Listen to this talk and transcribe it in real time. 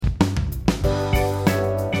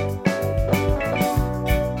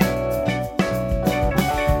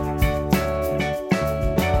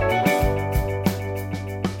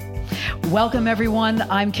Welcome, everyone.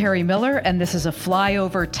 I'm Kerri Miller, and this is a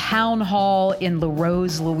flyover town hall in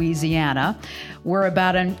Larose, Louisiana. We're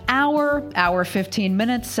about an hour 15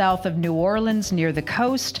 minutes south of New Orleans near the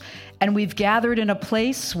coast, and we've gathered in a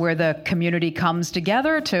place where the community comes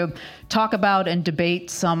together to talk about and debate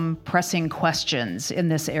some pressing questions in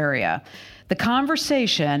this area. The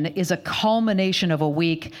conversation is a culmination of a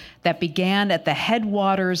week that began at the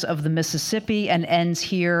headwaters of the Mississippi and ends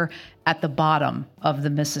here at the bottom of the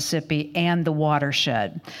Mississippi and the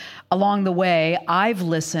watershed. Along the way, I've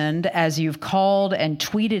listened as you've called and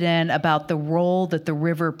tweeted in about the role that the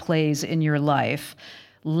river plays in your life.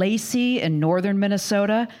 Lacey in northern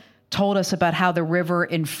Minnesota told us about how the river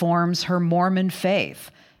informs her Mormon faith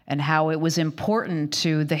and how it was important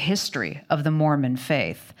to the history of the Mormon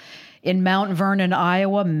faith. In Mount Vernon,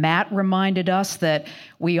 Iowa, Matt reminded us that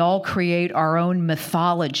we all create our own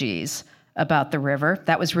mythologies about the river.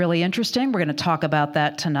 That was really interesting. We're going to talk about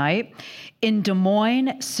that tonight. In Des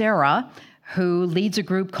Moines, Sarah, who leads a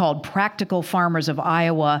group called Practical Farmers of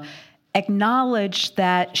Iowa, acknowledged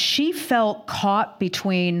that she felt caught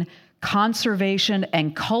between conservation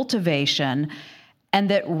and cultivation, and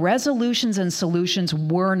that resolutions and solutions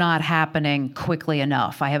were not happening quickly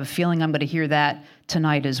enough. I have a feeling I'm going to hear that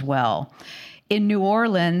tonight as well. In New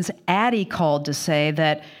Orleans, Addie called to say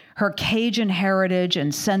that her Cajun heritage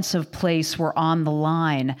and sense of place were on the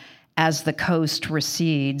line as the coast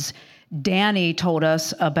recedes. Danny told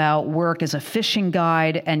us about work as a fishing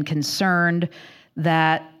guide and concerned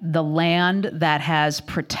that the land that has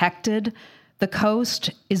protected the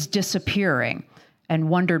coast is disappearing, and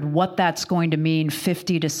wondered what that's going to mean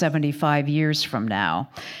 50 to 75 years from now.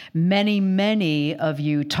 Many of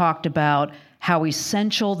you talked about how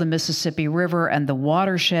essential the Mississippi River and the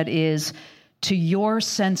watershed is to your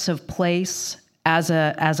sense of place as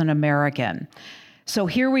an American. So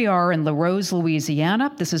here we are in Larose,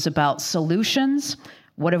 Louisiana. This is about solutions.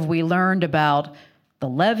 What have we learned about the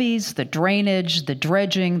levees, the drainage, the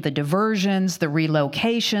dredging, the diversions, the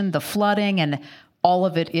relocation, the flooding, and all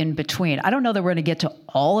of it in between? I don't know that we're going to get to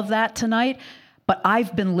all of that tonight, but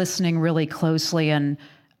I've been listening really closely, and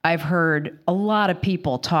I've heard a lot of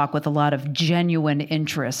people talk with a lot of genuine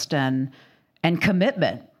interest and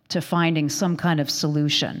commitment to finding some kind of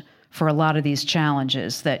solution for a lot of these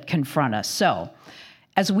challenges that confront us. So,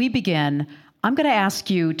 as we begin, I'm going to ask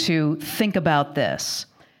you to think about this.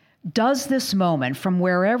 Does this moment, from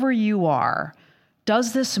wherever you are,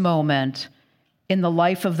 does this moment in the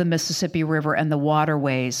life of the Mississippi River and the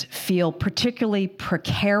waterways feel particularly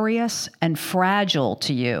precarious and fragile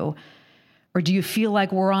to you? Or do you feel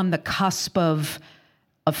like we're on the cusp of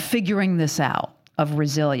figuring this out, of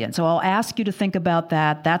resilience? So I'll ask you to think about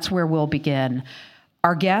that. That's where we'll begin.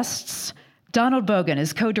 Our guests, Donald Bogen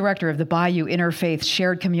is co-director of the Bayou Interfaith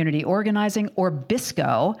Shared Community Organizing, or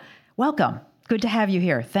BISCO. Welcome. Good to have you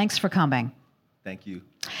here. Thanks for coming. Thank you.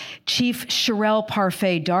 Chief Shirell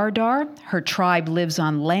Parfait-Dardar. Her tribe lives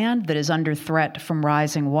on land that is under threat from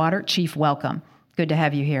rising water. Chief, welcome. Good to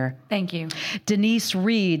have you here. Thank you. Denise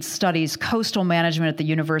Reed studies coastal management at the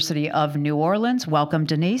University of New Orleans. Welcome,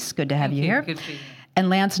 Denise. Good to have you here. Good to be here. And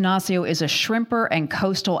Lance Nacio is a shrimper and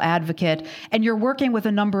coastal advocate, and you're working with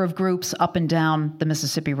a number of groups up and down the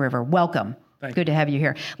Mississippi River. Welcome. Good to have you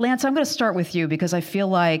here. Lance, I'm going to start with you because I feel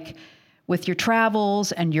like with your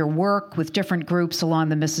travels and your work with different groups along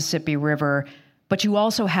the Mississippi River, but you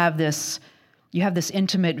also have this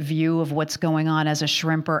intimate view of what's going on as a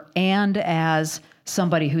shrimper and as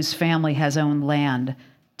somebody whose family has owned land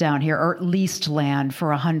down here, or at least land for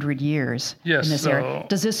 100 years in this area.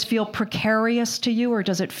 Does this feel precarious to you, or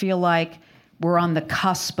does it feel like we're on the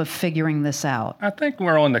cusp of figuring this out? I think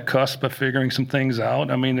we're on the cusp of figuring some things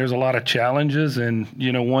out. I mean, there's a lot of challenges, and,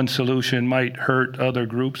 one solution might hurt other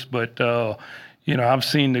groups, but, I've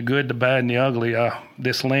seen the good, the bad, and the ugly.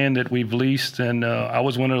 This land that we've leased, and I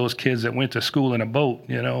was one of those kids that went to school in a boat,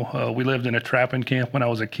 We lived in a trapping camp when I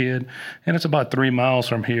was a kid, and it's about 3 miles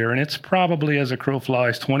from here, and it's probably, as a crow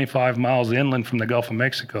flies, 25 miles inland from the Gulf of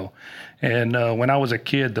Mexico. And when I was a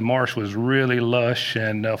kid, the marsh was really lush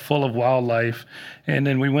and full of wildlife. And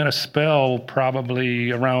then we went a spell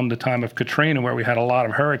probably around the time of Katrina where we had a lot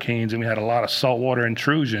of hurricanes and we had a lot of saltwater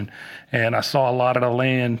intrusion. And I saw a lot of the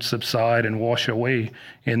land subside and wash away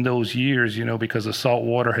in those years, because the salt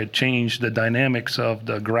water had changed the dynamics of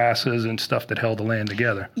the grasses and stuff that held the land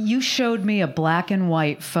together. You showed me a black and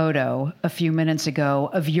white photo a few minutes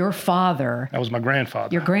ago of your father. That was my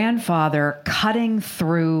grandfather. Your grandfather cutting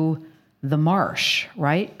through the marsh,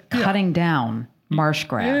 right? Yeah. Cutting down marsh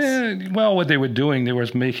grass. Yeah, well, what they were doing, they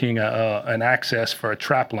was making an access for a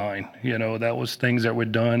trap line. That was things that were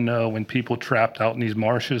done when people trapped out in these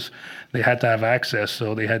marshes. They had to have access,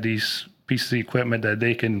 so they had these pieces of equipment that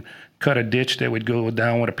they can cut a ditch that would go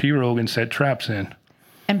down with a pirogue and set traps in.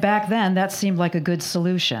 And back then, that seemed like a good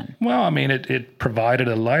solution. Well, I mean, it provided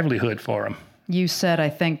a livelihood for them. You said, I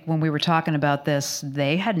think, when we were talking about this,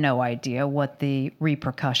 they had no idea what the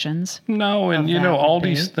repercussions. No, and, all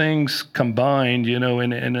these things combined,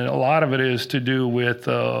 and a lot of it is to do with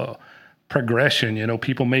progression,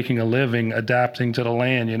 people making a living, adapting to the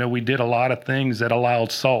land. We did a lot of things that allowed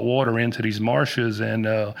salt water into these marshes, and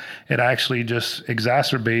it actually just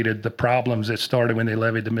exacerbated the problems that started when they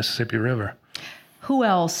leveed the Mississippi River. Who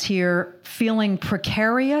else here feeling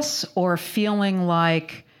precarious or feeling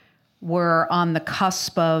like we're on the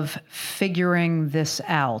cusp of figuring this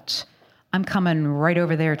out? I'm coming right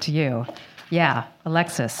over there to you. Yeah,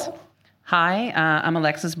 Alexis. Hi, I'm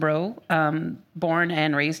Alexis Bro, born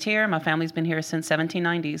and raised here. My family's been here since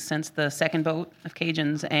 1790s, since the second boat of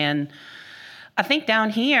Cajuns. And I think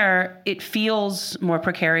down here, it feels more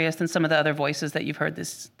precarious than some of the other voices that you've heard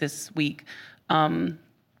this week.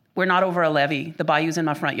 We're not over a levee. The bayou's in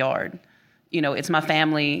my front yard. It's my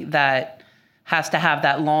family that has to have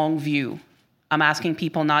that long view. I'm asking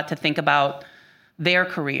people not to think about their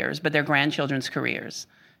careers, but their grandchildren's careers.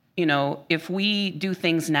 If we do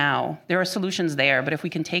things now, there are solutions there, but if we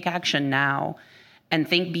can take action now and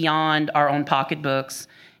think beyond our own pocketbooks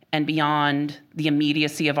and beyond the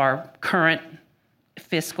immediacy of our current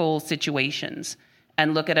fiscal situations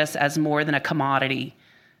and look at us as more than a commodity,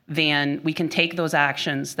 then we can take those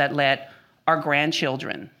actions that let our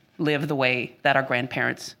grandchildren live the way that our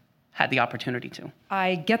grandparents had the opportunity to.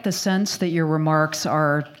 I get the sense that your remarks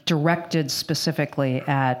are directed specifically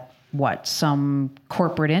at what, some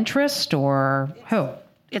corporate interest or who?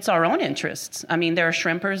 It's our own interests. I mean, there are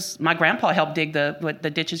shrimpers. My grandpa helped dig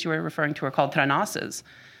the ditches you were referring to are called tranasas.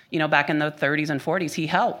 Back in the 30s and 40s, he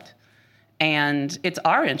helped. And it's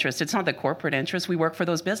our interest. It's not the corporate interest. We work for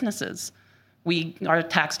those businesses. Our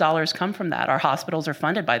tax dollars come from that. Our hospitals are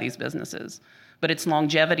funded by these businesses. But it's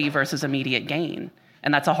longevity versus immediate gain.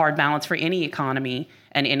 And that's a hard balance for any economy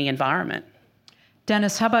and any environment.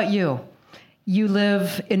 Dennis, how about you? You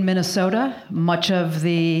live in Minnesota much of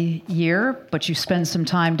the year, but you spend some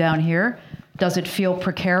time down here. Does it feel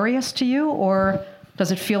precarious to you, or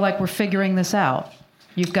does it feel like we're figuring this out?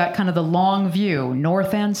 You've got kind of the long view,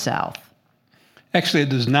 north and south. Actually, it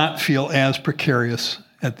does not feel as precarious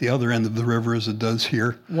at the other end of the river as it does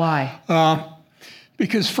here. Why?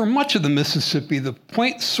 Because for much of the Mississippi, the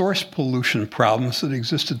point source pollution problems that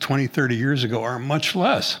existed 20, 30 years ago are much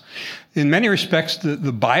less. In many respects, the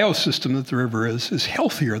biosystem that the river is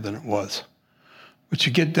healthier than it was. But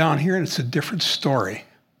you get down here and it's a different story.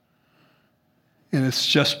 And it's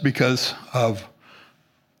just because of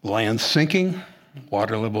land sinking,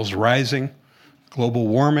 water levels rising, global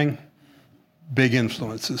warming, big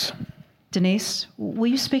influences. Denise, will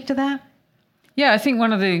you speak to that? Yeah, I think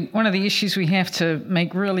one of the issues we have to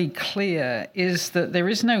make really clear is that there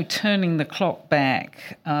is no turning the clock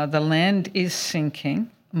back. The land is sinking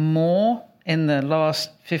more in the last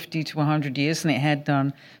 50 to 100 years than it had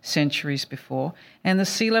done centuries before, and the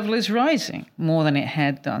sea level is rising more than it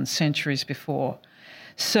had done centuries before.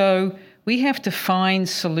 So we have to find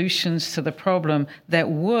solutions to the problem that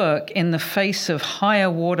work in the face of higher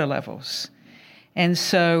water levels. And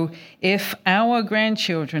so if our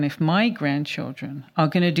grandchildren, if my grandchildren are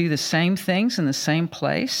going to do the same things in the same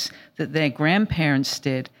place that their grandparents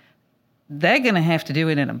did, they're going to have to do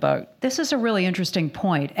it in a boat. This is a really interesting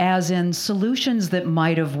point, as in solutions that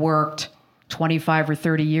might have worked 25 or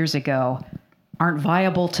 30 years ago aren't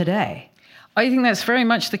viable today. I think that's very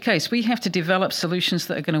much the case. We have to develop solutions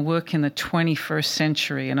that are going to work in the 21st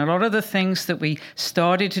century. And a lot of the things that we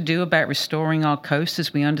started to do about restoring our coast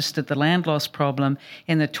as we understood the land loss problem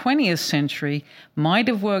in the 20th century might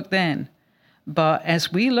have worked then. But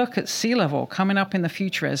as we look at sea level coming up in the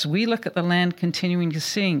future, as we look at the land continuing to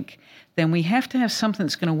sink, then we have to have something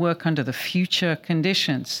that's going to work under the future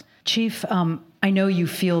conditions. Chief, I know you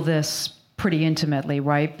feel this pretty intimately,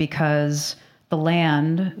 right? Because the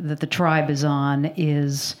land that the tribe is on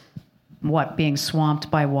is, being swamped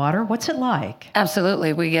by water? What's it like?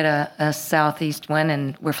 Absolutely. We get a southeast wind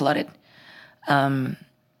and we're flooded. My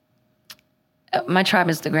tribe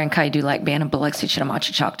is the Grand Caillou Dula Band of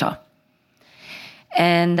Biloxi-Chitimacha-Choctaw.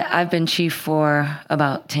 And I've been chief for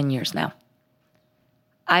about 10 years now.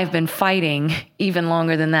 I've been fighting even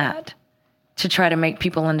longer than that to try to make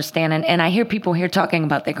people understand. And I hear people here talking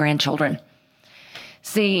about their grandchildren.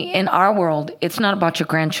 See, in our world, it's not about your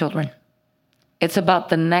grandchildren. It's about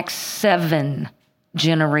the next 7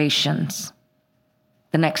 generations.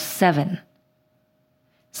 The next 7.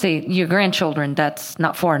 See, your grandchildren, that's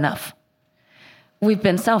not far enough. We've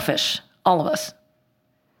been selfish, all of us.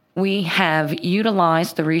 We have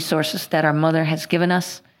utilized the resources that our mother has given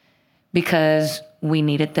us because we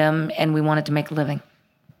needed them and we wanted to make a living.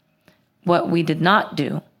 What we did not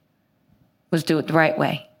do was do it the right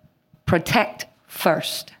way. Protect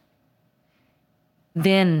first.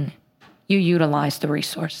 Then you utilize the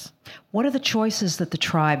resource. What are the choices that the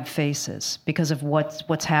tribe faces because of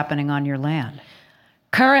what's happening on your land?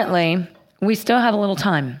 Currently, we still have a little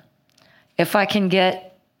time. If I can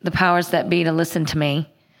get the powers that be to listen to me,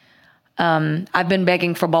 I've been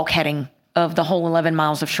begging for bulkheading of the whole 11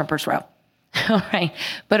 miles of Shrimpers Row. All right.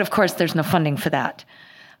 But of course, there's no funding for that.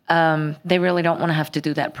 They really don't want to have to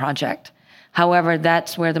do that project. However,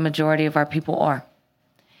 that's where the majority of our people are.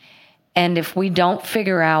 And if we don't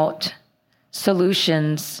figure out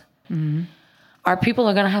solutions, our people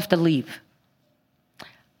are going to have to leave.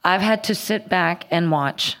 I've had to sit back and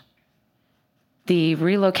watch the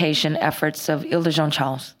relocation efforts of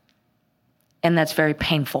Ile-de-Jean-Charles, and that's very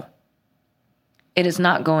painful. It is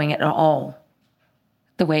not going at all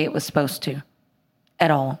the way it was supposed to,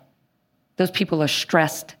 at all. Those people are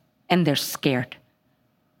stressed and they're scared.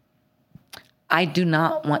 I do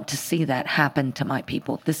not want to see that happen to my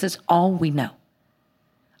people. This is all we know.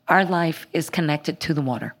 Our life is connected to the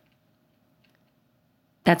water.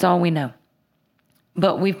 That's all we know.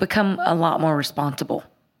 But we've become a lot more responsible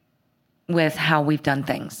with how we've done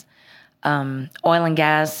things. Oil and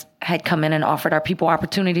gas had come in and offered our people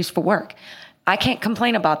opportunities for work. I can't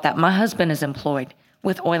complain about that. My husband is employed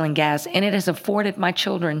with oil and gas, and it has afforded my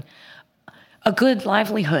children a good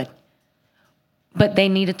livelihood. But they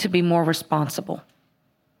needed to be more responsible.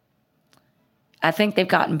 I think they've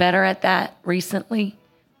gotten better at that recently,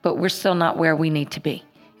 but we're still not where we need to be.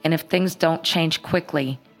 And if things don't change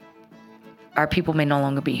quickly, our people may no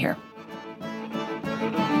longer be here.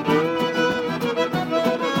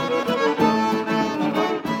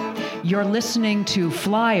 You're listening to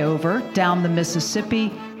Flyover Down the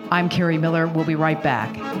Mississippi. I'm Kerri Miller. We'll be right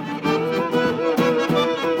back.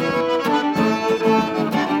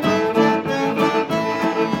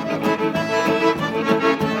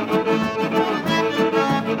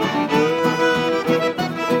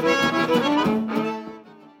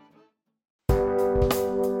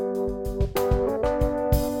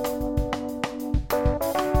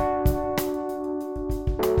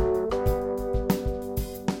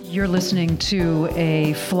 You're listening to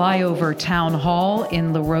a flyover town hall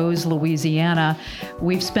in Larose, Louisiana.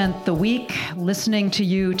 We've spent the week listening to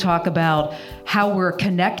you talk about how we're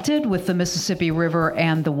connected with the Mississippi River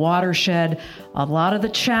and the watershed, a lot of the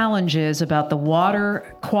challenges about the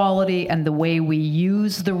water quality and the way we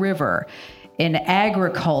use the river in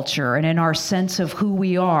agriculture and in our sense of who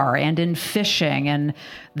we are and in fishing and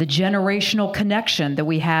the generational connection that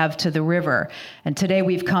we have to the river. And today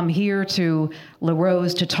we've come here to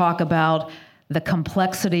Larose to talk about the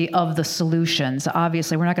complexity of the solutions.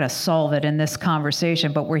 Obviously, we're not going to solve it in this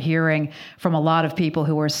conversation, but we're hearing from a lot of people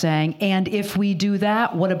who are saying, and if we do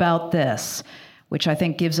that, what about this? Which I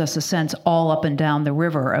think gives us a sense all up and down the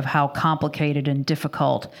river of how complicated and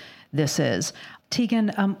difficult this is.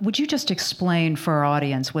 Tegan, would you just explain for our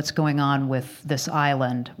audience what's going on with this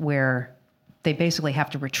island where they basically have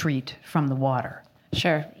to retreat from the water?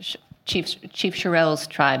 Sure. Chief Shirell's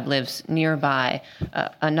tribe lives nearby,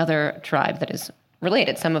 another tribe that is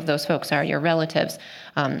related. Some of those folks are your relatives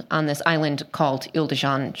on this island called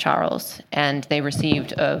Ile-de-Jean-Charles. And they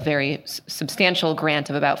received a very substantial grant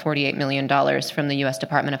of about $48 million from the U.S.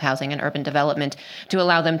 Department of Housing and Urban Development to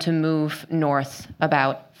allow them to move north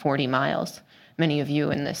about 40 miles. Many of you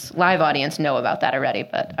in this live audience know about that already,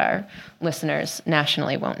 but our listeners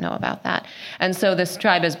nationally won't know about that. And so this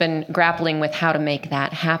tribe has been grappling with how to make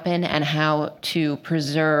that happen and how to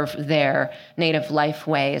preserve their native life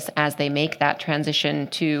ways as they make that transition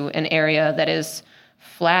to an area that is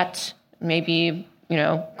flat, maybe,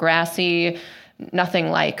 grassy, nothing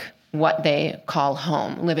like what they call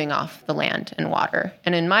home, living off the land and water.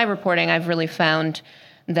 And in my reporting, I've really found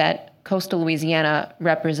that coastal Louisiana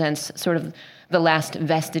represents sort of the last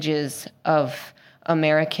vestiges of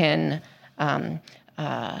American,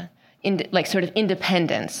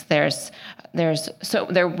 independence. There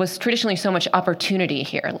was traditionally so much opportunity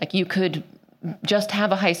here. Like you could just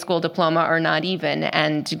have a high school diploma or not even,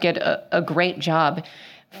 and get a great job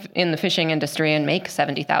in the fishing industry and make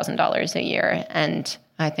 $70,000 a year. And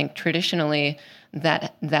I think traditionally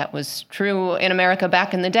that was true in America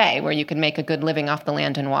back in the day, where you could make a good living off the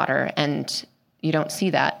land and water, and you don't see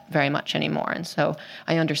that very much anymore. And so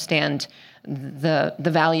I understand the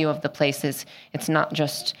value of the places. It's not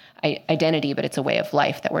just identity, but it's a way of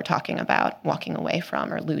life that we're talking about walking away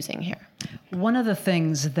from or losing here. One of the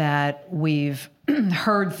things that we've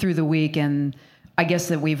heard through the week, and I guess,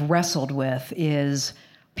 that we've wrestled with is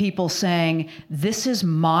people saying, this is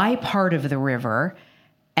my part of the river,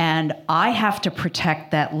 and I have to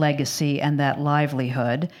protect that legacy and that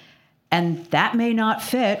livelihood. And that may not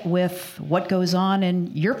fit with what goes on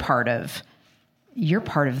in your part of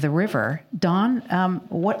the river. Don,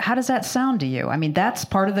 how does that sound to you? I mean, that's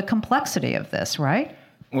part of the complexity of this, right?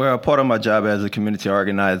 Well, part of my job as a community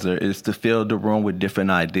organizer is to fill the room with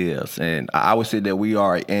different ideas. And I would say that we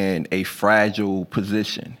are in a fragile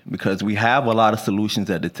position because we have a lot of solutions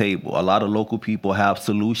at the table. A lot of local people have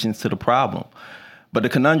solutions to the problem. But the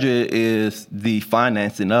conundrum is the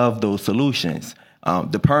financing of those solutions,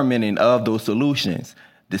 the permitting of those solutions.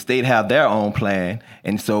 The state have their own plan.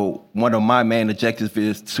 And so one of my main objectives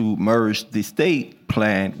is to merge the state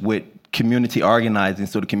plan with community organizing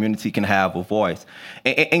so the community can have a voice.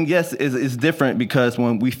 And yes, it's different because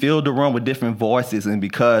when we fill the room with different voices and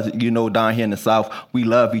because, down here in the South, we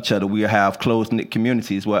love each other. We have close-knit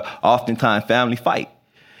communities where oftentimes family fight.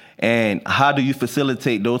 And how do you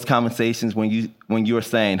facilitate those conversations when you're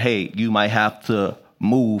saying, hey, you might have to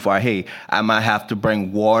move, or hey, I might have to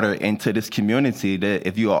bring water into this community that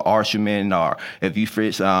if you're an oarsherman or if you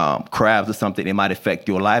fish crabs or something, it might affect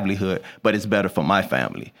your livelihood, but it's better for my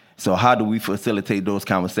family. So how do we facilitate those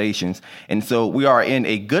conversations? And so we are in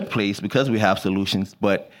a good place because we have solutions,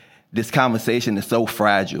 but this conversation is so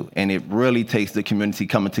fragile, and it really takes the community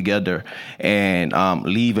coming together and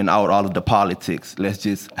leaving out all of the politics. Let's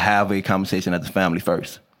just have a conversation as a family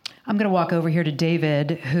first. I'm going to walk over here to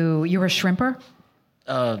David, who, you're a shrimper?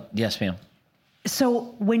 Yes, ma'am.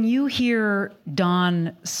 So when you hear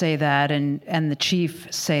Don say that and the chief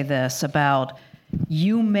say this about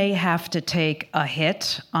you may have to take a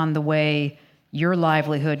hit on the way your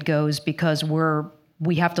livelihood goes because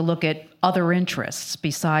we have to look at other interests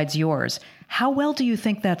besides yours. How well do you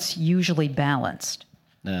think that's usually balanced?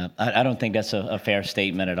 I don't think that's a fair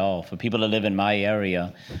statement at all. For people that live in my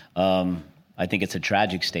area, I think it's a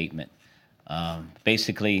tragic statement.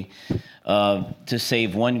 Basically, to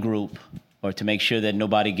save one group or to make sure that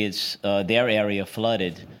nobody gets their area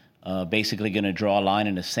flooded, basically going to draw a line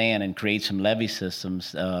in the sand and create some levee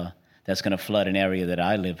systems that's going to flood an area that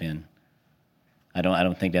I live in. I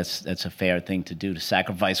don't think that's a fair thing to do, to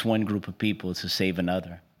sacrifice one group of people to save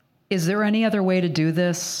another. Is there any other way to do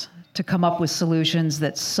this, to come up with solutions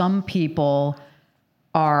that some people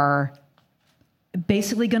are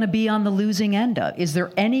basically going to be on the losing end of? Is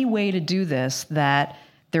there any way to do this that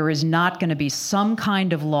there is not going to be some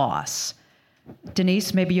kind of loss?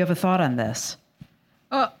 Denise, maybe you have a thought on this.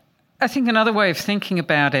 I think another way of thinking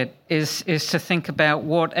about it is to think about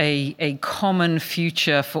what a common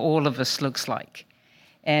future for all of us looks like,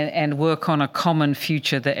 and work on a common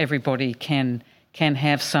future that everybody can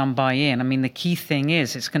have some buy-in. I mean, the key thing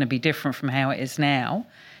is it's going to be different from how it is now,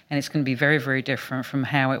 and it's going to be very, very different from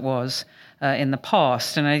how it was in the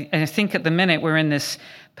past. And I think at the minute we're in this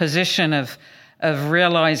position of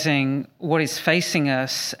realizing what is facing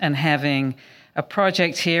us and having a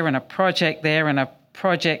project here and a project there and a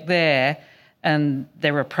project there, and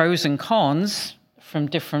there are pros and cons from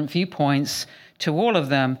different viewpoints to all of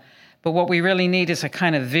them. But what we really need is a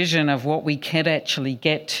kind of vision of what we can actually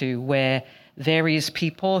get to, where various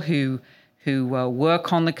people who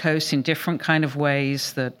work on the coast in different kind of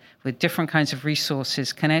ways, that with different kinds of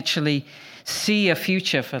resources, can actually see a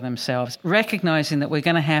future for themselves, recognizing that we're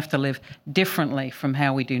going to have to live differently from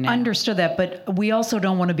how we do now. Understood that, but we also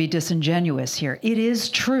don't want to be disingenuous here. It is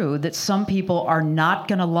true that some people are not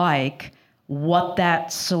going to like what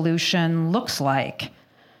that solution looks like.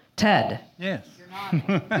 Ted? Yes.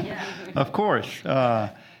 Of course.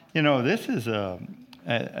 This is a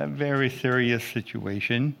very serious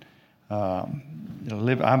situation. I've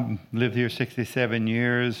lived here 67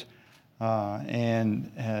 years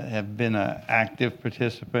and have been an active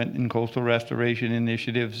participant in coastal restoration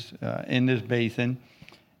initiatives in this basin.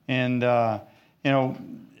 And,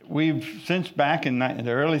 we've, since back in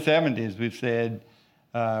the early 70s, we've said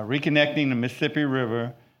reconnecting the Mississippi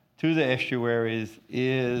River to the estuaries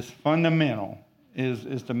is fundamental,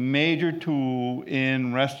 is the major tool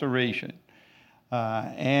in restoration.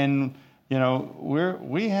 And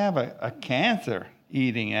we have a cancer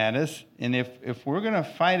eating at us, and if we're going to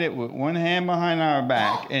fight it with one hand behind our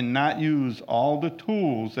back and not use all the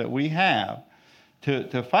tools that we have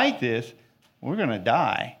to fight this, we're going to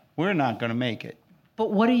die. We're not going to make it.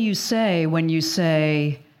 But what do you say when you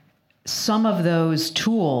say some of those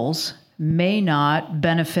tools may not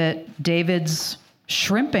benefit David's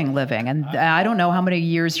shrimping living? And I don't know how many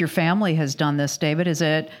years your family has done this, David. Is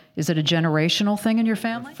it a generational thing in your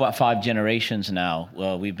family? 5 generations now.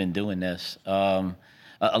 We've been doing this.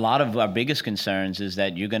 a lot of our biggest concerns is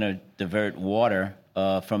that you're going to divert water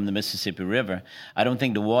from the Mississippi River. I don't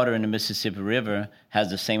think the water in the Mississippi River has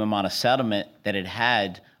the same amount of sediment that it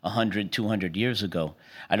had 100, 200 years ago.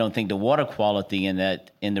 I don't think the water quality in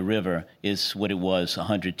the river is what it was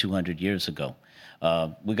 100, 200 years ago.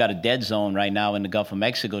 We got a dead zone right now in the Gulf of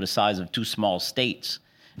Mexico the size of 2 small states,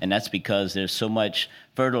 and that's because there's so much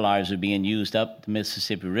fertilizer being used up the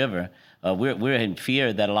Mississippi River. We're in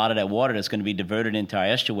fear that a lot of that water that's going to be diverted into our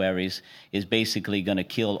estuaries is basically going to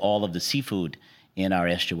kill all of the seafood in our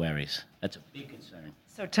estuaries. That's a big concern.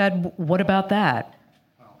 So, Ted, what about that?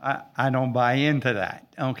 I don't buy into that.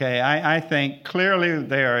 Okay, I think clearly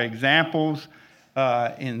there are examples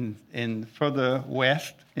in further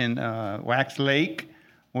west in Wax Lake,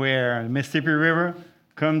 where the Mississippi River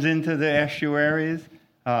comes into the estuaries.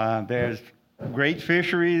 There's great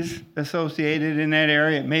fisheries associated in that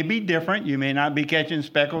area. It may be different. You may not be catching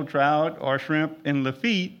speckled trout or shrimp in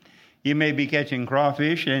Lafitte. You may be catching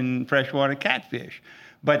crawfish and freshwater catfish.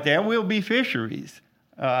 But there will be fisheries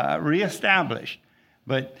reestablished.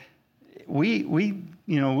 But we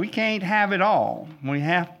can't have it all. We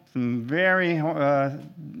have some very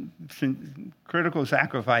critical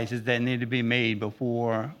sacrifices that need to be made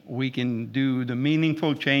before we can do the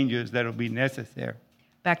meaningful changes that will be necessary.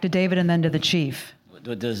 Back to David and then to the chief.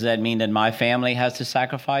 Does that mean that my family has to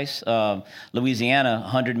sacrifice? Louisiana,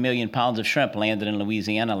 100 million pounds of shrimp landed in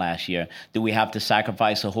Louisiana last year. Do we have to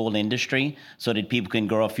sacrifice a whole industry so that people can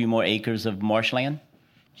grow a few more acres of marshland?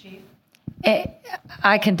 Chief?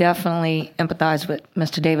 I can definitely empathize with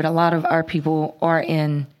Mr. David. A lot of our people are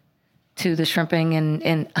into the shrimping,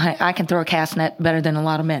 and I can throw a cast net better than a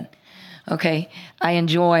lot of men. Okay? I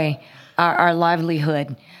enjoy our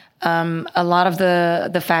livelihood. A lot of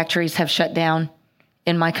the factories have shut down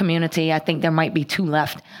in my community. I think there might be 2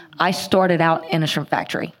 left. I started out in a shrimp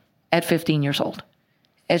factory at 15 years old.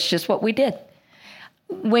 It's just what we did.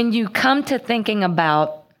 When you come to thinking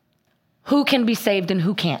about who can be saved and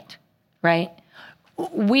who can't, right?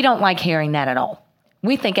 We don't like hearing that at all.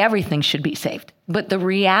 We think everything should be saved. But the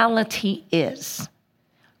reality is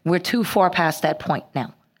we're too far past that point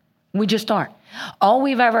now. We just aren't. All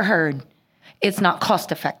we've ever heard, it's not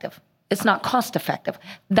cost effective. It's not cost effective.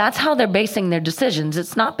 That's how they're basing their decisions.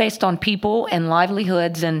 It's not based on people and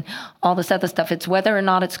livelihoods and all this other stuff. It's whether or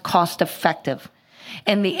not it's cost effective.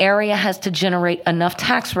 And the area has to generate enough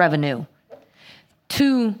tax revenue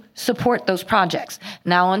to support those projects.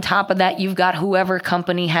 Now, on top of that, you've got whoever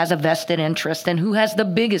company has a vested interest, and who has the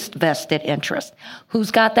biggest vested interest.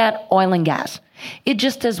 Who's got that? Oil and gas. It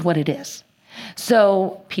just is what it is.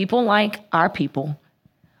 So people like our people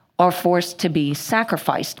are forced to be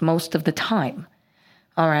sacrificed most of the time.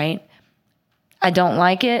 All right? I don't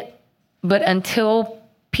like it, but until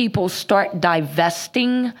people start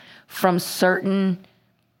divesting from certain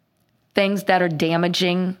things that are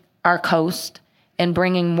damaging our coast and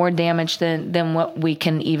bringing more damage than what we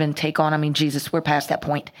can even take on. I mean, Jesus, we're past that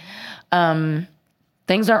point.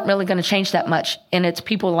 Things aren't really going to change that much. And it's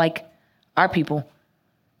people like our people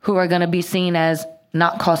who are going to be seen as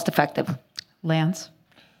not cost effective. Lance?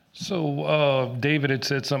 So David had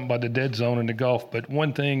said something about the dead zone in the Gulf, but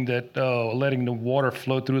one thing that letting the water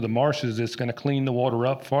flow through the marshes is going to clean the water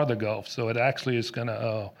up for the Gulf. So it actually is going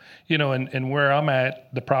to, and where I'm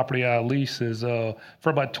at, the property I lease is for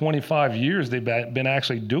about 25 years they've been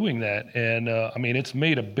actually doing that, and it's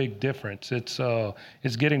made a big difference.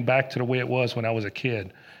 It's getting back to the way it was when I was a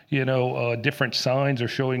kid. Different signs are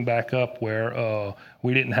showing back up where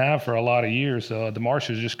we didn't have for a lot of years. The marsh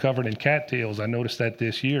is just covered in cattails. I noticed that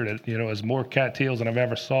this year, that, there's more cattails than I've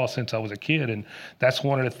ever saw since I was a kid. And that's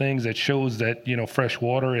one of the things that shows that, fresh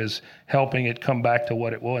water is helping it come back to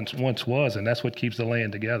what it once was. And that's what keeps the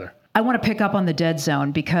land together. I want to pick up on the dead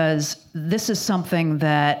zone because this is something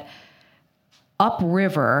that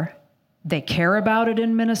upriver, they care about it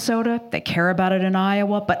in Minnesota, they care about it in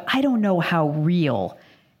Iowa, but I don't know how real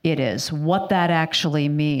it is, what that actually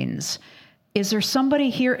means. Is there somebody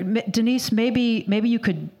here, Denise, maybe you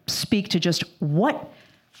could speak to just what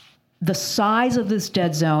the size of this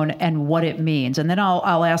dead zone and what it means. And then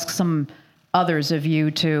I'll ask some others of you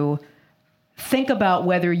to think about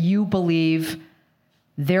whether you believe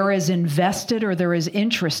there is invested or there is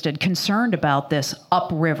concerned about this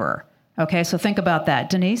upriver. Okay, so think about that.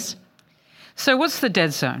 Denise? So what's the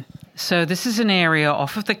dead zone? So this is an area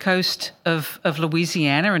off of the coast of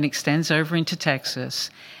Louisiana and extends over into Texas.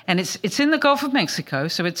 And it's in the Gulf of Mexico,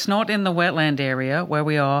 so it's not in the wetland area where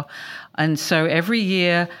we are. And so every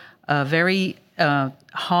year, very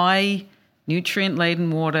high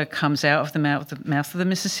nutrient-laden water comes out of the mouth of the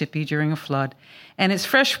Mississippi during a flood. And it's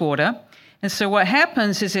fresh water. And so what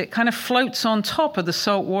happens is it kind of floats on top of the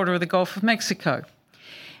salt water of the Gulf of Mexico.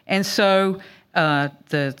 And so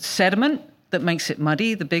the sediment that makes it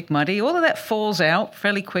muddy, the big muddy, all of that falls out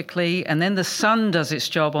fairly quickly, and then the sun does its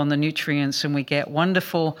job on the nutrients, and we get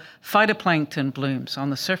wonderful phytoplankton blooms on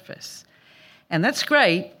the surface. And that's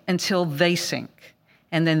great until they sink.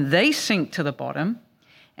 And then they sink to the bottom,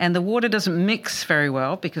 and the water doesn't mix very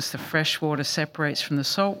well because the fresh water separates from the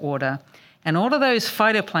salt water. And all of those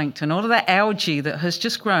phytoplankton, all of that algae that has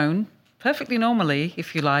just grown perfectly normally,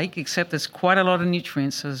 if you like, except there's quite a lot of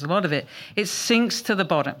nutrients, so there's a lot of it, it sinks to the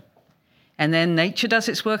bottom. And then nature does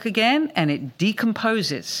its work again, and it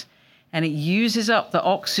decomposes, and it uses up the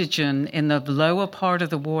oxygen in the lower part of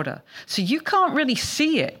the water. So you can't really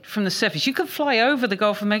see it from the surface. You can fly over the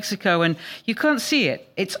Gulf of Mexico, and you can't see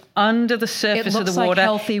it. It's under the surface of the water. It looks like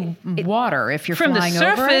healthy water if you're flying over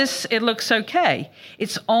it. From the surface, it looks okay.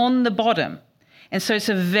 It's on the bottom. And so it's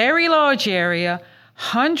a very large area,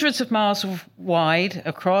 hundreds of miles wide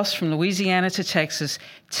across from Louisiana to Texas,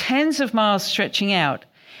 tens of miles stretching out.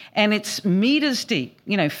 And it's meters deep,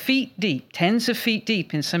 feet deep, tens of feet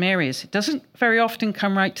deep in some areas. It doesn't very often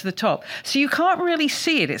come right to the top. So you can't really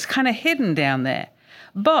see it. It's kind of hidden down there.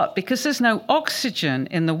 But because there's no oxygen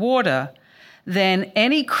in the water, then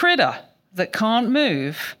any critter that can't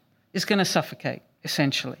move is going to suffocate,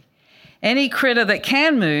 essentially. Any critter that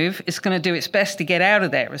can move is going to do its best to get out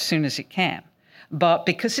of there as soon as it can. But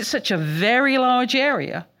because it's such a very large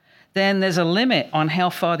area, then there's a limit on how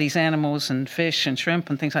far these animals and fish and shrimp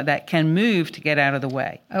and things like that can move to get out of the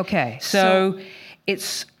way. Okay. So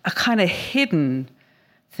it's a kind of hidden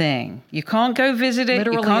thing. You can't go visit it.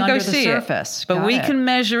 Literally you can't under go the see surface. it. But Got we it. can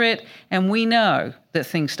measure it, and we know that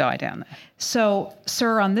things die down there. So,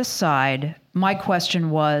 sir, on this side, my question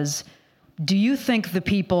was, do you think the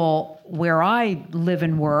people where I live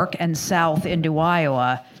and work and south into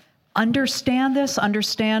Iowa understand this,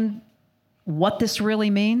 understand what this really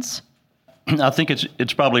means? I think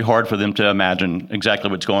it's probably hard for them to imagine exactly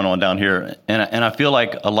what's going on down here. And I feel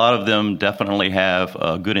like a lot of them definitely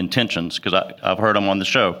have good intentions because I've heard them on the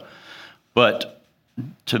show. But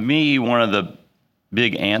to me, one of the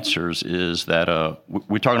big answers is that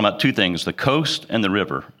we're talking about two things, the coast and the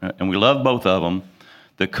river. And we love both of them.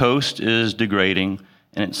 The coast is degrading.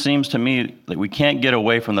 And it seems to me that we can't get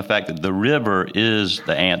away from the fact that the river is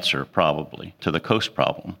the answer, probably, to the coast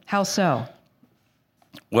problem. How so?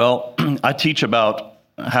 Well, I teach about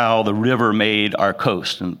how the river made our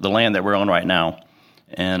coast and the land that we're on right now.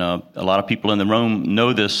 And a lot of people in the room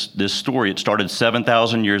know this story. It started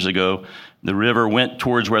 7,000 years ago. The river went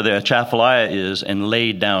towards where the Atchafalaya is and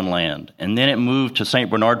laid down land. And then it moved to St.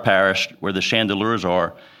 Bernard Parish, where the Chandeleurs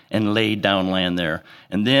are, and laid down land there.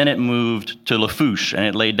 And then it moved to Lafourche, and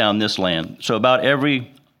it laid down this land. So about every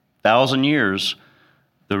 1,000 years,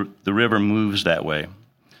 the river moves that way.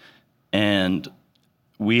 And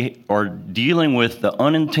we are dealing with the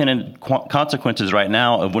unintended consequences right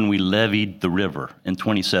now of when we levied the river in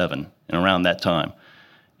 27 and around that time.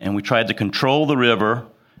 And we tried to control the river,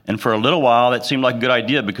 and for a little while that seemed like a good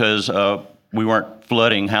idea because we weren't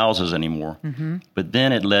flooding houses anymore. Mm-hmm. But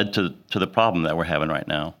then it led to the problem that we're having right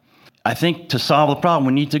now. I think to solve the problem,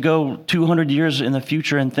 we need to go 200 years in the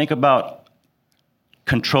future and think about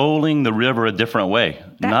controlling the river a different way,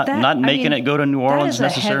 not making it go to New Orleans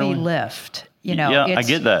necessarily. That is a heavy lift. Yeah, I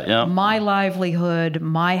get that. Yeah, my livelihood,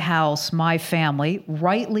 my house, my family,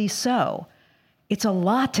 rightly so. It's a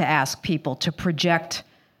lot to ask people to project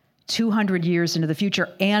 200 years into the future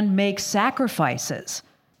and make sacrifices.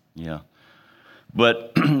 Yeah.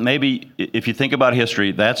 But maybe if you think about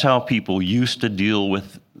history, that's how people used to deal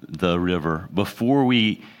with the river before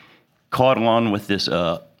we caught on with this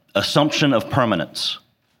assumption of permanence.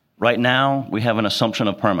 Right now, we have an assumption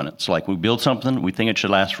of permanence. Like we build something, we think it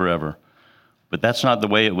should last forever. But that's not the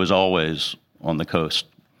way it was always on the coast.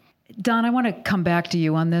 Don, I want to come back to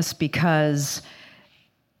you on this because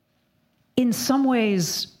in some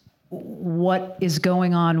ways, what is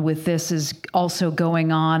going on with this is also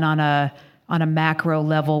going on a macro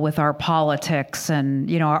level with our politics and,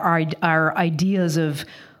 our ideas of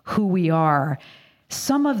who we are.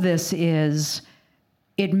 Some of this is,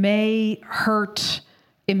 it may hurt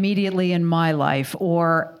immediately in my life,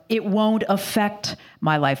 or it won't affect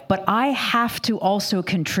my life, but I have to also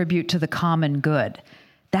contribute to the common good.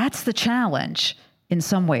 That's the challenge in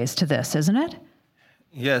some ways to this, isn't it?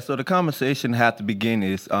 Yeah, so the conversation has to begin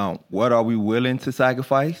is what are we willing to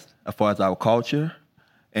sacrifice as far as our culture,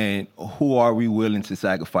 and who are we willing to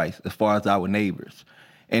sacrifice as far as our neighbors?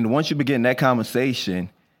 And once you begin that conversation,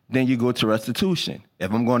 then you go to restitution.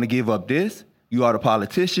 If I'm going to give up this, You are the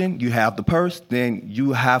politician, you have the purse, then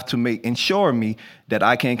you have to ensure me that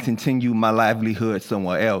I can continue my livelihood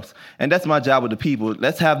somewhere else. And that's my job with the people.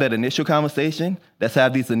 Let's have that initial conversation. Let's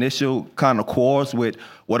have these initial kind of quarrels with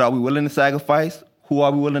what are we willing to sacrifice, who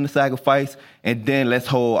are we willing to sacrifice, and then let's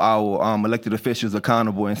hold our elected officials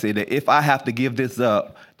accountable and say that if I have to give this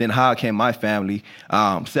up, then how can my family,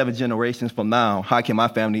 7 generations from now, how can my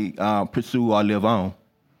family pursue or live on?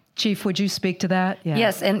 Chief, would you speak to that? Yeah.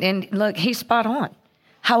 Yes, and look, he's spot on.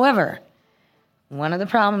 However, one of the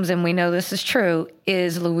problems, and we know this is true,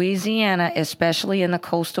 is Louisiana, especially in the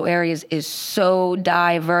coastal areas, is so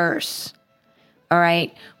diverse. All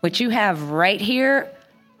right? What you have right here,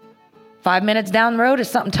 5 minutes down the road, is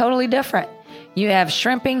something totally different. You have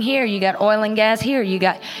shrimping here, you got oil and gas here,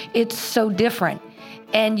 it's so different.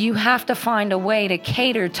 And you have to find a way to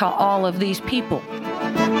cater to all of these people.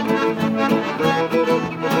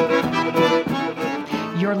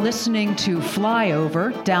 You're listening to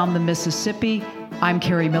Flyover Down the Mississippi. I'm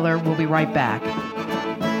Kerri Miller. We'll be right back.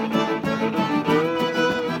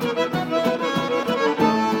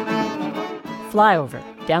 Flyover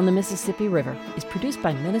Down the Mississippi River is produced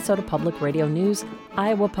by Minnesota Public Radio News,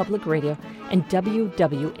 Iowa Public Radio, and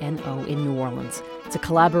WWNO in New Orleans. It's a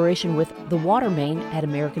collaboration with The Water Main at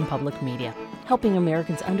American Public Media, helping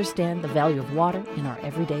Americans understand the value of water in our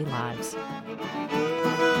everyday lives.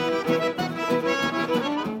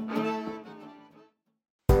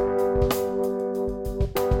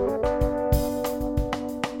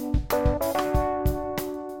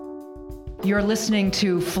 You're listening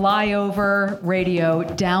to Flyover Radio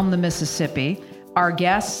Down the Mississippi. Our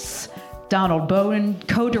guests, Donald Bogen,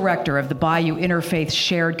 co-director of the Bayou Interfaith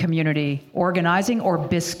Shared Community Organizing, or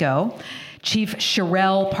BISCO. Chief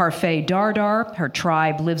Shirell Parfait-Dardar, her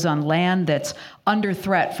tribe lives on land that's under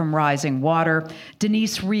threat from rising water.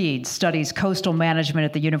 Denise Reed studies coastal management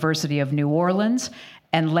at the University of New Orleans.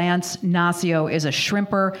 And Lance Nacio is a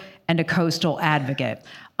shrimper and a coastal advocate.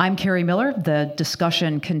 I'm Kerri Miller. The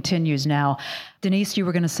discussion continues now. Denise, you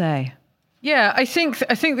were going to say? Yeah, I think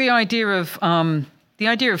the idea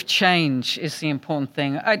of change is the important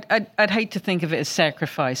thing. I'd hate to think of it as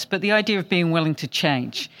sacrifice, but the idea of being willing to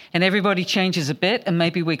change, and everybody changes a bit, and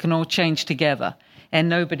maybe we can all change together, and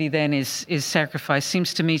nobody then is sacrificed,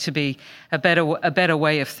 seems to me to be a better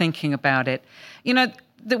way of thinking about it. You know,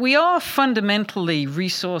 that we are fundamentally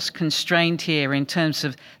resource constrained here in terms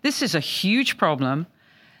of this is a huge problem.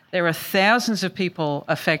 There are thousands of people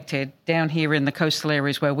affected down here in the coastal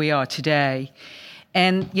areas where we are today.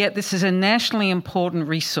 And yet this is a nationally important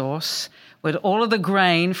resource with all of the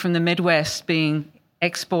grain from the Midwest being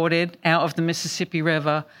exported out of the Mississippi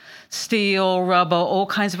River, steel, rubber, all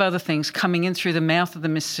kinds of other things coming in through the mouth of the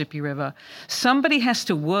Mississippi River. Somebody has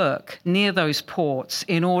to work near those ports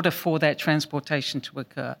in order for that transportation to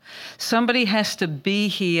occur. Somebody has to be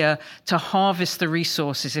here to harvest the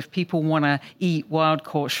resources if people want to eat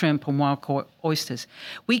wild-caught shrimp and wild-caught oysters.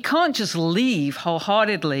 We can't just leave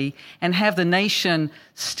wholeheartedly and have the nation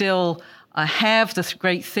still have the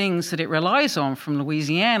great things that it relies on from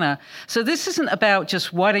Louisiana. So this isn't about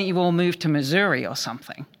just why don't you all move to Missouri or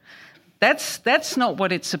something. That's not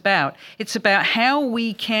what it's about. It's about how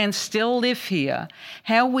we can still live here,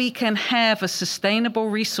 how we can have a sustainable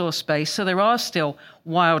resource base. So there are still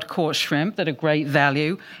wild-caught shrimp that are great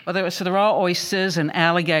value, so there are oysters and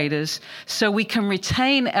alligators, so we can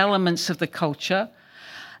retain elements of the culture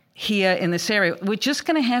here in this area. We're just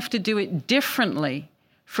going to have to do it differently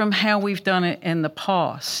from how we've done it in the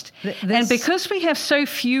past. And because we have so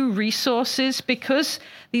few resources, because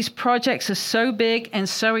these projects are so big and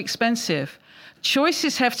so expensive,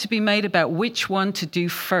 choices have to be made about which one to do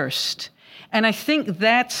first. And I think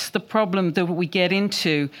that's the problem that we get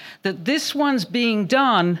into, that this one's being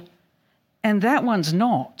done and that one's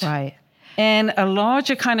not. Right. And a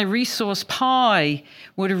larger kind of resource pie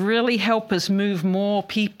would really help us move more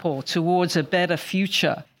people towards a better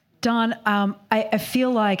future. Don, I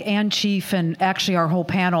feel like, and Chief, and actually our whole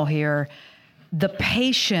panel here, the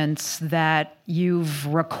patience that you've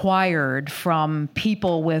required from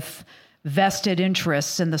people with vested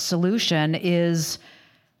interests in the solution is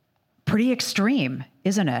pretty extreme,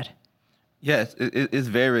 isn't it? Yes, it's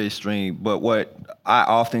very extreme. But what I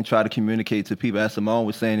often try to communicate to people, as Simone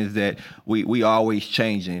was saying, is that we always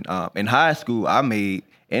changing. In high school,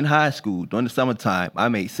 during the summertime, I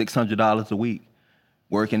made $600 a week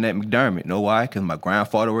working at McDermott. Know why? Because my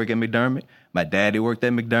grandfather worked at McDermott. My daddy worked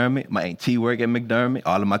at McDermott. My auntie worked at McDermott.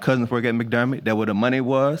 All of my cousins worked at McDermott. That's where the money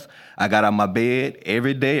was. I got out of my bed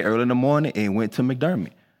every day early in the morning and went to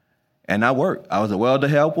McDermott. And I worked. I was a welder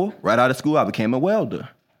helper. Right out of school, I became a welder.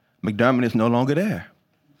 McDermott is no longer there.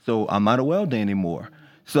 So I'm not a welder anymore.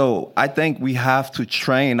 So I think we have to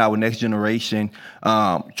train our next generation,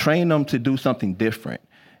 train them to do something different,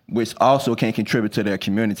 which also can contribute to their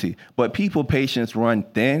community. But people patience run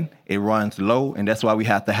thin, it runs low, and that's why we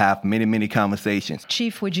have to have many, many conversations.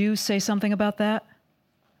 Chief, would you say something about that?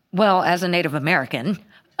 Well, as a Native American,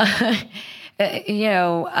 our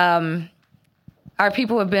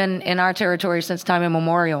people have been in our territory since time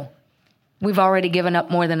immemorial. We've already given up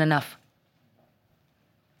more than enough.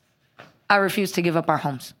 I refuse to give up our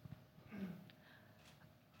homes.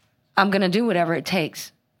 I'm going to do whatever it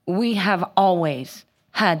takes. We have always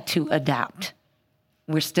had to adapt.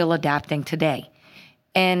 We're still adapting today.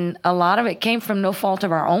 And a lot of it came from no fault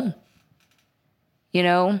of our own,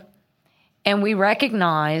 And we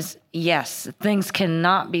recognize, yes, things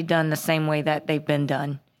cannot be done the same way that they've been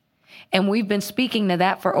done. And we've been speaking to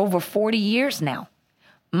that for over 40 years now.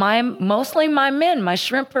 Mostly my men, my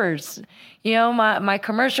shrimpers, my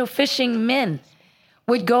commercial fishing men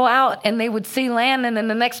would go out and they would see land and then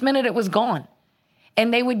the next minute it was gone.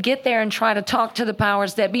 And they would get there and try to talk to the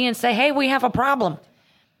powers that be and say, hey, we have a problem.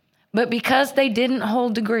 But because they didn't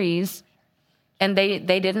hold degrees and they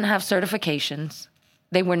didn't have certifications,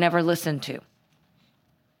 they were never listened to.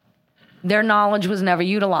 Their knowledge was never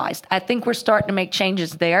utilized. I think we're starting to make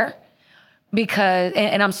changes there. Because,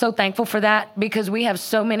 and I'm so thankful for that, because we have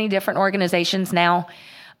so many different organizations now,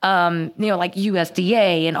 like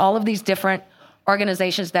USDA and all of these different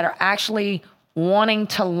organizations that are actually wanting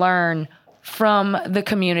to learn from the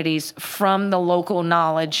communities, from the local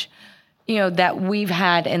knowledge, that we've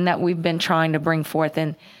had and that we've been trying to bring forth.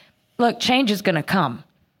 And look, change is going to come,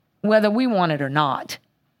 whether we want it or not.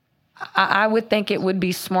 I would think it would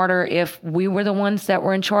be smarter if we were the ones that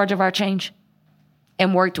were in charge of our change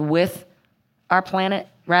and worked with our planet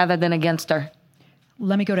rather than against her.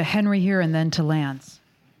 Let me go to Henry here and then to Lance.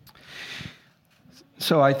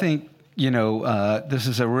 So I think, this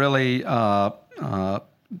is a really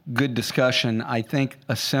good discussion. I think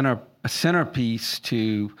a centerpiece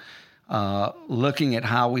to looking at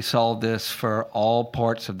how we solve this for all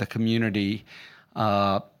parts of the community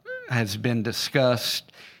has been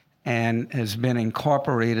discussed and has been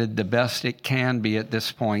incorporated the best it can be at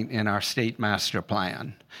this point in our state master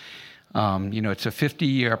plan. It's a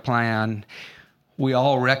 50-year plan. We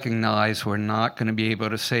all recognize we're not going to be able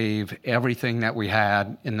to save everything that we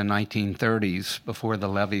had in the 1930s before the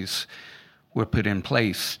levees were put in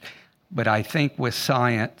place. But I think with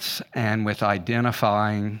science and with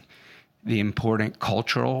identifying the important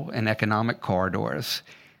cultural and economic corridors,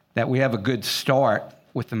 that we have a good start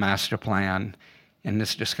with the master plan in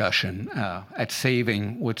this discussion at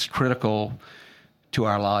saving what's critical to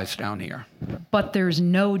our lives down here. But there's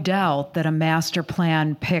no doubt that a master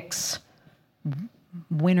plan picks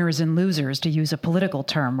winners and losers, to use a political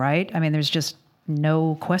term, right? I mean, there's just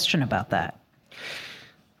no question about that.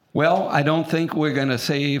 Well, I don't think we're going to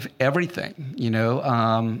save everything,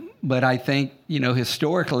 but I think,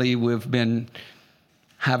 historically we've been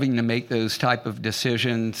having to make those type of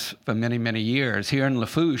decisions for many, many years. Here in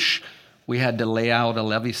Lafourche, we had to lay out a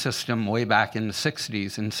levee system way back in the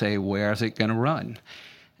 60s and say, where is it going to run?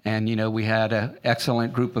 And, we had an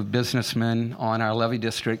excellent group of businessmen on our levee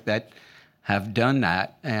district that have done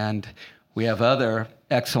that. And we have other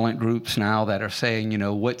excellent groups now that are saying,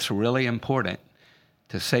 what's really important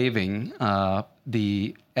to saving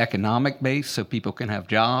the economic base so people can have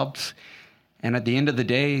jobs. And at the end of the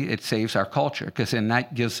day, it saves our culture, because then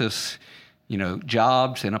that gives us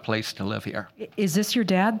jobs and a place to live here. Is this your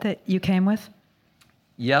dad that you came with?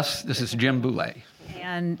 Yes, this is Jim Boulay.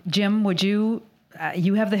 And Jim, would you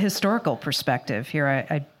have the historical perspective here.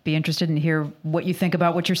 I'd be interested in hear what you think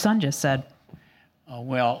about what your son just said.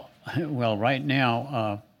 Well, right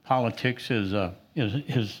now, politics is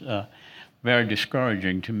very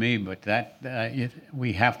discouraging to me, but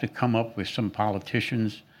we have to come up with some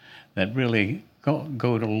politicians that really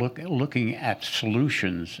go to looking at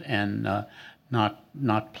solutions and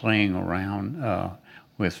not playing around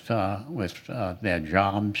with their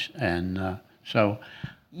jobs, and so.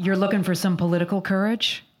 You're looking for some political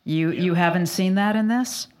courage. You haven't seen that in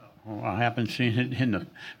this? I haven't seen it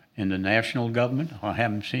in the national government. I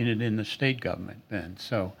haven't seen it in the state government, and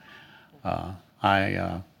so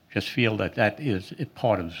I just feel that is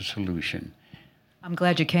part of the solution. I'm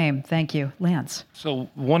glad you came. Thank you. Lance. So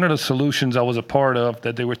one of the solutions I was a part of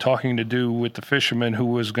that they were talking to do with the fishermen who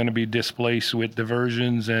was going to be displaced with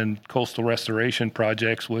diversions and coastal restoration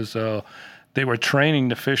projects was they were training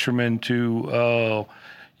the fishermen to,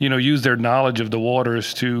 use their knowledge of the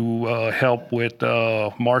waters to help with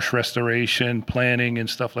marsh restoration, planning, and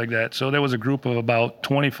stuff like that. So there was a group of about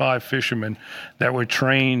 25 fishermen that were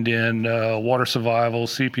trained in water survival,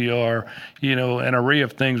 CPR, an array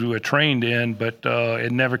of things we were trained in, but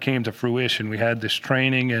it never came to fruition. We had this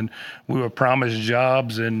training and we were promised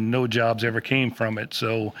jobs and no jobs ever came from it.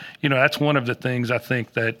 So, that's one of the things I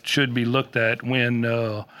think that should be looked at when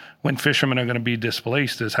fishermen are going to be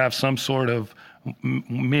displaced, is have some sort of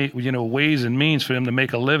ways and means for them to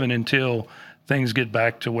make a living until things get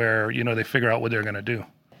back to where, they figure out what they're going to do.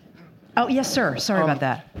 Oh, yes, sir. Sorry about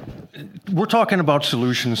that. We're talking about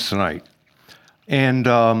solutions tonight. And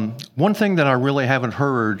one thing that I really haven't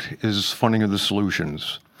heard is funding of the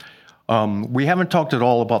solutions. We haven't talked at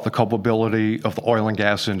all about the culpability of the oil and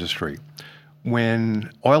gas industry.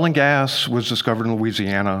 When oil and gas was discovered in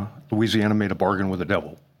Louisiana, Louisiana made a bargain with the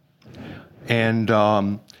devil. And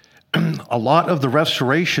a lot of the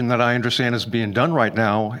restoration that I understand is being done right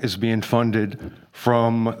now is being funded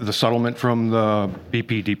from the settlement from the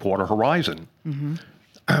BP Deepwater Horizon.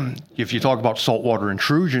 Mm-hmm. If you talk about saltwater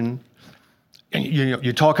intrusion,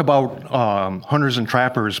 you talk about hunters and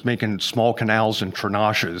trappers making small canals and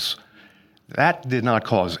trenches. That did not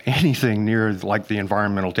cause anything near like the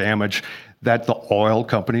environmental damage that the oil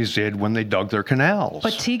companies did when they dug their canals.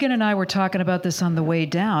 But Tegan and I were talking about this on the way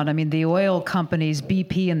down. I mean, the oil companies,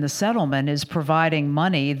 BP and the settlement, is providing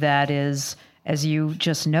money that is, as you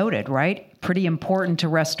just noted, right, pretty important to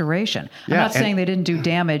restoration. I'm not saying they didn't do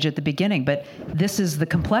damage at the beginning, but this is the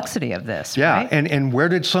complexity of this, right? And where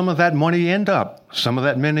did some of that money end up? Some of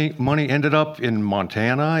that money ended up in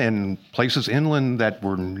Montana and places inland that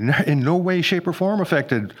were in no way, shape, or form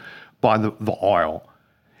affected by the oil.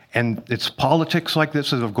 And it's politics like this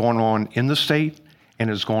that have gone on in the state and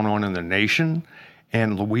has gone on in the nation,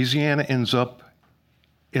 and Louisiana ends up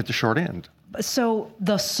at the short end. So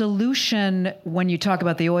the solution, when you talk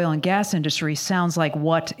about the oil and gas industry, sounds like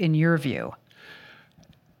what in your view?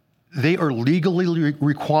 They are legally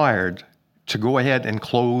required to go ahead and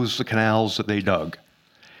close the canals that they dug.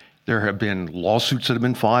 There have been lawsuits that have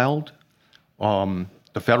been filed.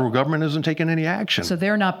 The federal government isn't taking any action. So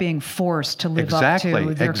they're not being forced to live up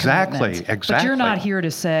to their commitments. But you're not here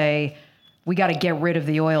to say, we got to get rid of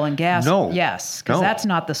the oil and gas. No. Yes, because that's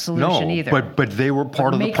not the solution either. But they were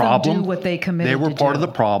part of the problem. Make them do what they committed to do. They were part of the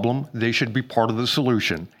problem. They should be part of the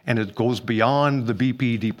solution. And it goes beyond the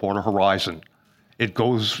BP Deepwater Horizon. It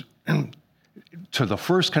goes to the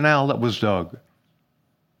first canal that was dug.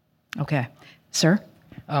 Okay. Sir?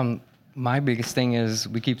 My biggest thing is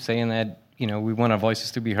we keep saying that, we want our voices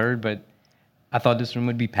to be heard, but I thought this room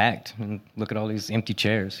would be packed. And look at all these empty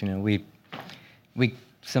chairs. We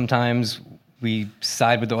sometimes we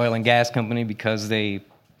side with the oil and gas company because they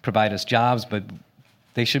provide us jobs, but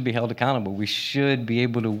they should be held accountable. We should be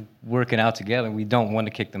able to work it out together. We don't want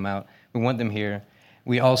to kick them out. We want them here.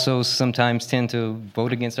 We also sometimes tend to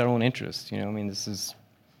vote against our own interests. This is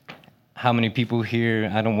how many people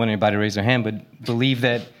here, I don't want anybody to raise their hand, but believe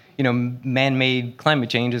that man-made climate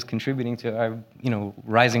change is contributing to our,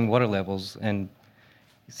 rising water levels. And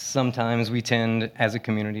sometimes we tend, as a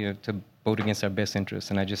community, to vote against our best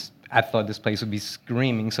interests. And I thought this place would be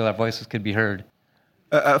screaming so our voices could be heard.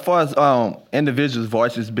 As far as individuals'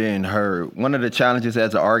 voices being heard, one of the challenges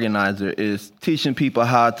as an organizer is teaching people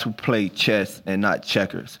how to play chess and not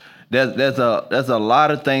checkers. There's a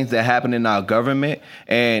lot of things that happen in our government,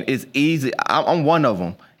 and it's easy. I'm one of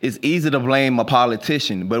them. It's easy to blame a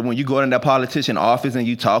politician, but when you go in that politician office and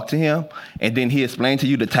you talk to him, and then he explains to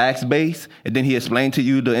you the tax base, and then he explains to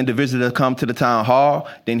you the individual that come to the town hall,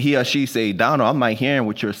 then he or she say, Donald, I'm not hearing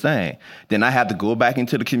what you're saying. Then I have to go back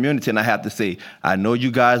into the community and I have to say, I know you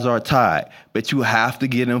guys are tired, but you have to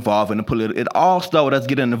get involved in the political. It all starts with us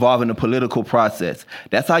getting involved in the political process.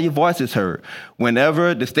 That's how your voice is heard.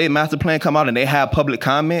 Whenever the state master plan come out and they have public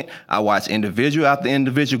comment, I watch individual after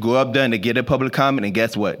individual go up there and they get a public comment, and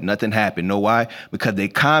guess what? Nothing happened. Know why? Because their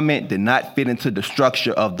comment did not fit into the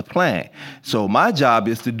structure of the plan. So my job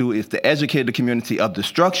is to educate the community of the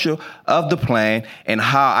structure of the plan and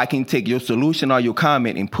how I can take your solution or your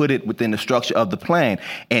comment and put it within the structure of the plan.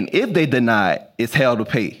 And if they deny it, it's hell to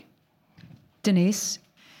pay. Denise?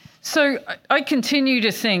 So I continue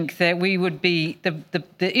to think that we would be,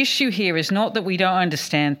 the issue here is not that we don't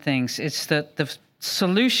understand things, it's that the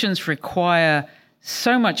solutions require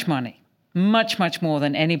so much money, much, much more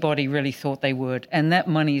than anybody really thought they would, and that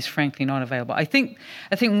money is frankly not available. I think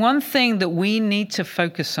one thing that we need to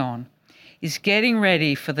focus on is getting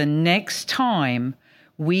ready for the next time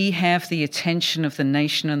we have the attention of the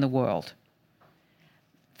nation and the world.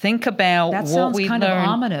 Think about that what we sounds kind learned. of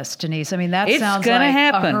ominous, Denise. I mean, that It's sounds gonna like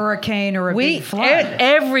happen. a hurricane or a big flood.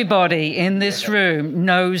 Everybody in this room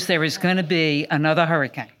knows there is going to be another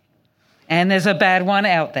hurricane. And there's a bad one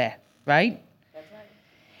out there, right? That's right.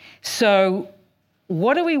 So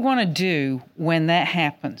what do we want to do when that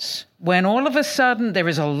happens? When all of a sudden there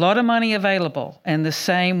is a lot of money available in the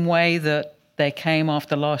same way that they came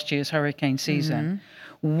after last year's hurricane season.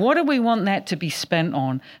 What do we want that to be spent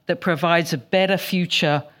on that provides a better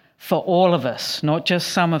future for all of us, not just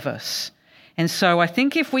some of us? And so I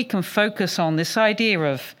think if we can focus on this idea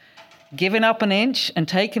of giving up an inch and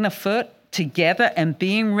taking a foot together and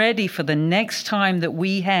being ready for the next time that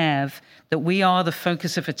we are the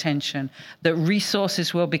focus of attention, that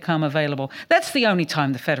resources will become available. That's the only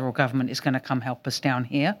time the federal government is going to come help us down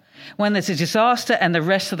here, when there's a disaster and the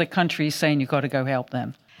rest of the country is saying you've got to go help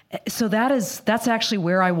them. So that's actually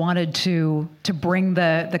where I wanted to bring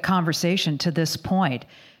the conversation to this point.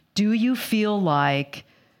 Do you feel like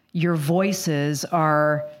your voices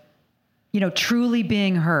are, truly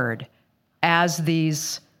being heard as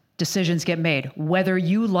these decisions get made, whether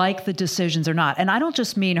you like the decisions or not? And I don't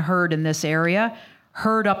just mean heard in this area,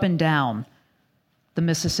 heard up and down the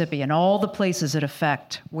Mississippi and all the places that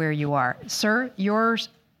affect where you are. Sir, you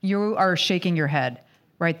are shaking your head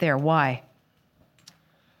right there. Why?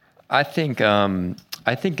 I think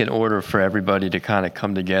in order for everybody to kind of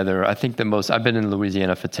come together, I've been in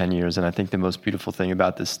Louisiana for 10 years, and I think the most beautiful thing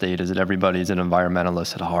about this state is that everybody's an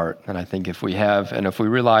environmentalist at heart. And I think if we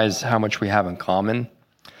realize how much we have in common,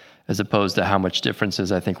 as opposed to how much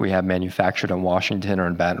differences I think we have manufactured in Washington or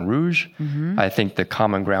in Baton Rouge, I think the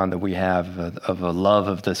common ground that we have of a love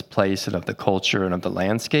of this place and of the culture and of the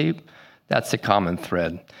landscape, that's the common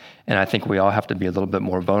thread. And I think we all have to be a little bit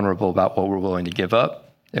more vulnerable about what we're willing to give up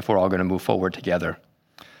if we're all going to move forward together.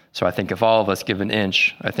 So I think if all of us give an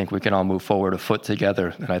inch, I think we can all move forward a foot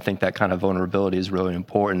together. And I think that kind of vulnerability is really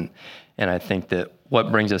important. And I think that what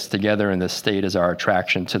brings us together in this state is our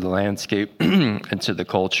attraction to the landscape and to the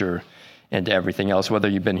culture and to everything else, whether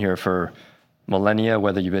you've been here for millennia,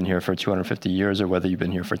 whether you've been here for 250 years, or whether you've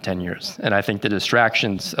been here for 10 years. And I think the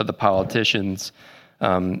distractions of the politicians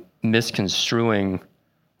misconstruing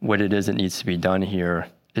what it is that needs to be done here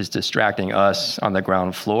is distracting us on the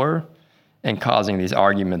ground floor and causing these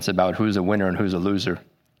arguments about who's a winner and who's a loser.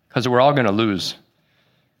 Because we're all going to lose.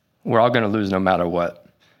 We're all going to lose no matter what.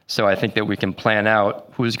 So I think that we can plan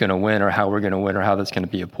out who's going to win or how we're going to win or how that's going to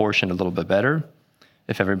be apportioned a little bit better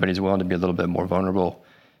if everybody's willing to be a little bit more vulnerable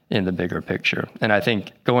in the bigger picture. And I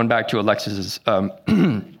think going back to Alexis's,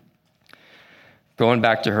 going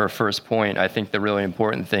back to her first point, I think the really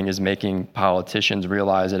important thing is making politicians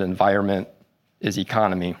realize that environment is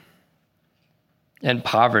economy. And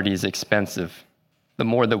poverty is expensive. The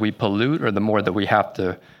more that we pollute or the more that we have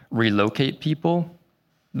to relocate people,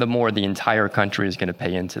 the more the entire country is going to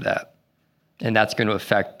pay into that. And that's going to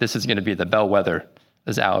affect, this is going to be the bellwether,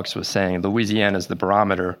 as Alex was saying. Louisiana is the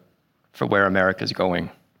barometer for where America's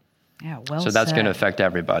going. Yeah, well So that's said. going to affect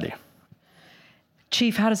everybody.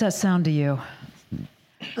 Chief, how does that sound to you?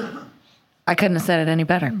 I couldn't have said it any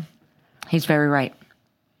better. He's very right.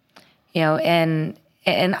 And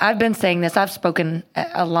I've been saying this. I've spoken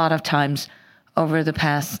a lot of times over the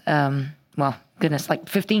past, like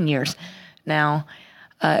 15 years now,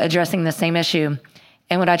 addressing the same issue.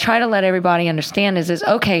 And what I try to let everybody understand is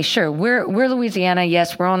okay, sure, we're Louisiana.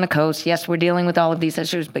 Yes, we're on the coast. Yes, we're dealing with all of these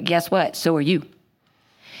issues. But guess what? So are you.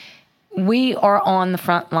 We are on the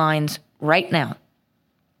front lines right now.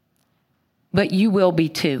 But you will be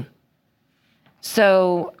too.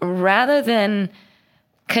 So rather than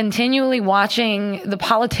continually watching the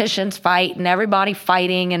politicians fight and everybody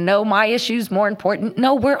fighting and no, my issue's more important.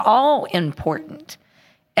 No, we're all important.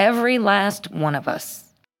 Every last one of us.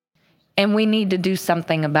 And we need to do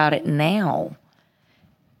something about it now.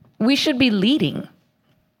 We should be leading.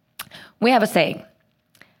 We have a saying.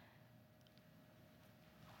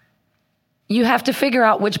 You have to figure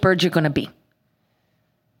out which bird you're going to be.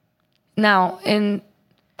 Now, in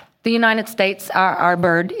the United States, our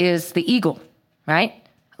bird is the eagle, right?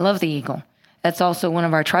 I love the eagle. That's also one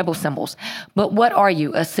of our tribal symbols. But what are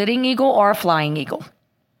you, a sitting eagle or a flying eagle?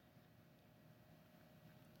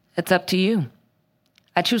 It's up to you.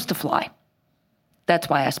 I choose to fly. That's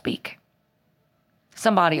why I speak.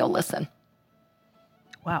 Somebody will listen.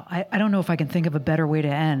 Wow, I don't know if I can think of a better way to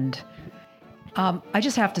end. I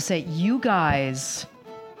just have to say, you guys,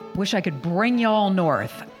 wish I could bring y'all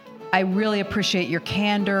north. I really appreciate your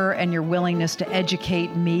candor and your willingness to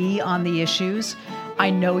educate me on the issues. I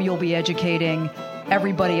know you'll be educating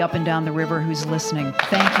everybody up and down the river who's listening.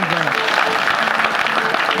 Thank you very much.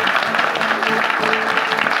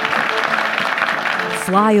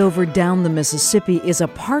 Flyover Down the Mississippi is a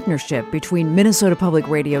partnership between Minnesota Public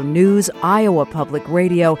Radio News, Iowa Public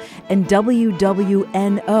Radio, and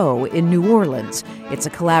WWNO in New Orleans. It's a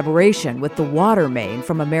collaboration with the Water Main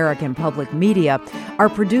from American Public Media. Our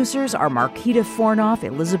producers are Marquita Fornoff,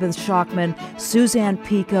 Elizabeth Schockman, Suzanne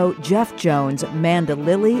Pico, Jeff Jones, Manda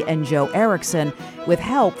Lilly, and Joe Erickson, with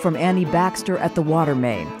help from Annie Baxter at the Water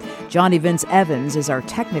Main. Johnny Vince Evans is our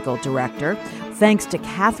technical director. Thanks to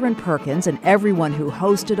Catherine Perkins and everyone who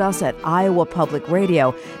hosted us at Iowa Public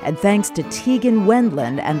Radio, and thanks to Tegan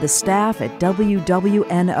Wendland and the staff at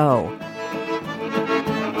WWNO.